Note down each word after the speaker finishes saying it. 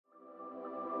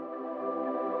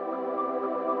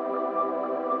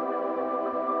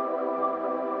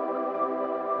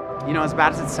You know, as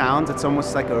bad as it sounds, it's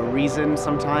almost like a reason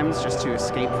sometimes just to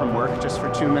escape from work just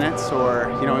for 2 minutes,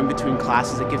 or, you know, in between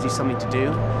classes it gives you something to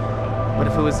do. But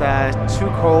if it was too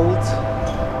cold,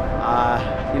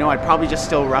 you know, I'd probably just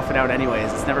still rough it out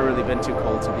anyways. It's never really been too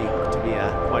cold to be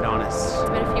quite honest. It's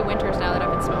been a few winters now that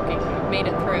I've been smoking. I've made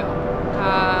it through.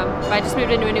 But I just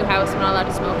moved into a new house. I'm not allowed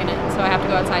to smoke in it, so I have to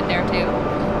go outside there too.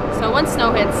 So once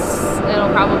snow hits,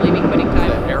 it'll probably be quitting time.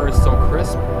 The air is so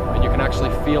crisp, and you can actually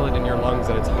feel it in your lungs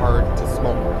that it's hard to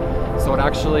smoke. So it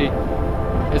actually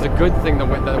is a good thing that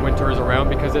winter is around,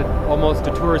 because it almost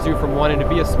deters you from wanting to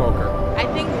be a smoker. I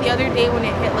think the other day when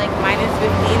it hit like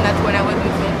 -15, that's when I wasn't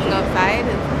smoking outside.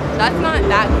 That's not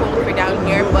that cold for down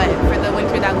here, but for the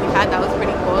winter that we had, that was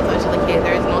pretty cold. So I was just like, hey,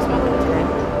 there is no smoking today.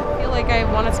 I feel like I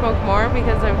want to smoke more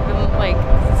because I've been like,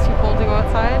 it's too cold to go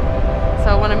outside.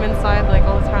 So when I'm inside like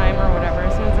all the time or whatever,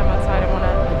 as soon as I'm outside, I want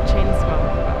to like chain smoke.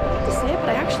 To say it, but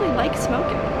I actually like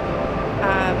smoking.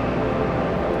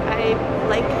 I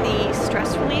like the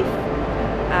stress relief,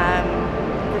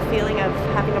 the feeling of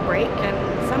having a break, and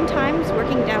sometimes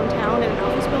working downtown in an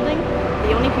office building,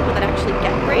 the only people that actually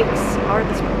get breaks are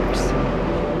the smokers.